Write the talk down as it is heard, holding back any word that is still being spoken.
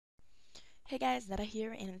Hey guys, Nada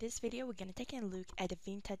here, and in this video we're gonna take a look at the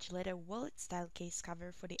vintage leather wallet style case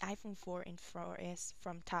cover for the iPhone 4 and 4S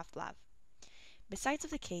from Tuff Luv. Besides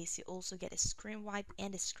of the case, you also get a screen wipe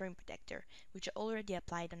and a screen protector, which I already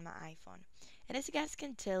applied on my iPhone. And as you guys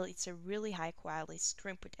can tell, it's a really high quality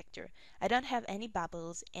screen protector. I don't have any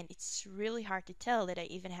bubbles, and it's really hard to tell that I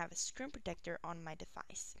even have a screen protector on my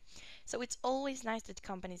device. So it's always nice that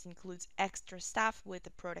companies include extra stuff with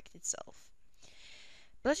the product itself.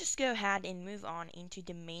 But let's just go ahead and move on into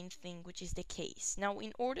the main thing, which is the case. Now,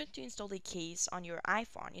 in order to install the case on your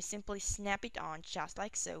iPhone, you simply snap it on just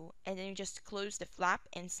like so, and then you just close the flap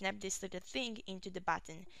and snap this little thing into the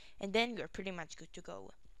button, and then you're pretty much good to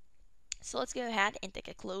go. So let's go ahead and take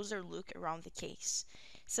a closer look around the case.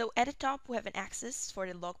 So at the top we have an access for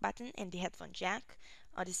the lock button and the headphone jack.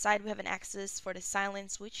 On the side we have an access for the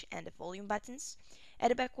silent switch and the volume buttons. At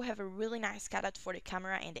the back we have a really nice cutout for the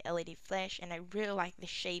camera and the LED flash, and I really like the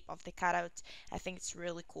shape of the cutout. I think it's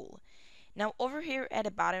really cool. Now over here at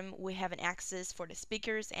the bottom we have an access for the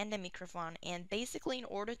speakers and the microphone, and basically in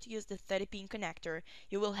order to use the 30-pin connector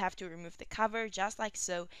you will have to remove the cover just like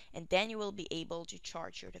so, and then you will be able to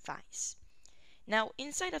charge your device. Now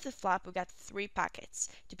inside of the flap we got 3 pockets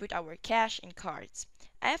to put our cash and cards.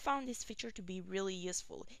 I have found this feature to be really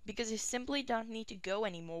useful because you simply don't need to go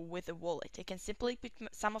anymore with a wallet. I can simply put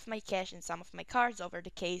some of my cash and some of my cards over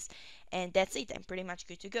the case, and that's it. I'm pretty much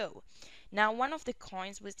good to go. Now one of the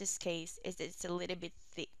cons with this case is that it's a little bit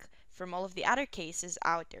thick from all of the other cases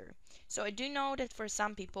out there. So I do know that for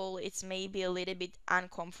some people it's maybe a little bit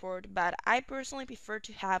uncomfort, but I personally prefer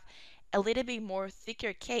to have a little bit more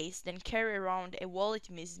thicker case than carry around a wallet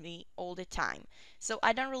with me all the time. So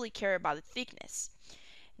I don't really care about the thickness.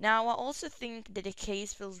 Now I also think that the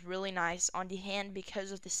case feels really nice on the hand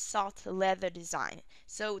because of the soft leather design.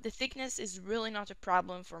 So the thickness is really not a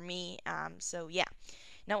problem for me. So yeah.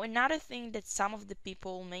 Now another thing that some of the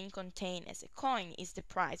people may contain as a coin is the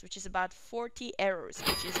price, which is about 40 euros,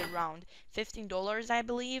 which is around $15 I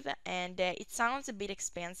believe, and it sounds a bit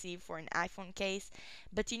expensive for an iPhone case,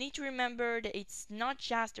 but you need to remember that it's not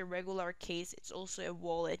just a regular case, it's also a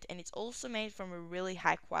wallet, and it's also made from a really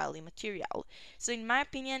high quality material. So in my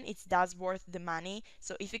opinion it does worth the money,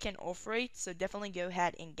 so if you can offer it, so definitely go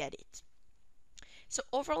ahead and get it. So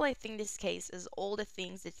overall I think this case is all the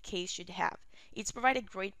things that case should have. It's provided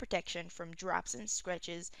great protection from drops and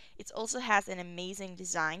scratches, it also has an amazing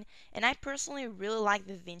design, and I personally really like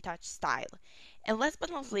the vintage style. And last but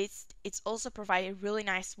not least, it's also provided really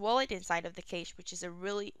nice wallet inside of the case, which is a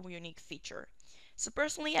really unique feature. So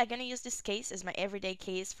personally, I'm gonna use this case as my everyday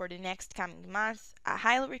case for the next coming month. I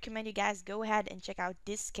highly recommend you guys go ahead and check out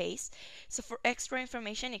this case. So for extra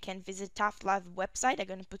information, you can visit Tuff Luv website. I'm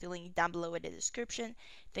gonna put the link down below in the description.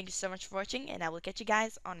 Thank you so much for watching, and I will catch you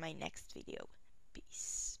guys on my next video.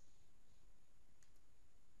 Peace.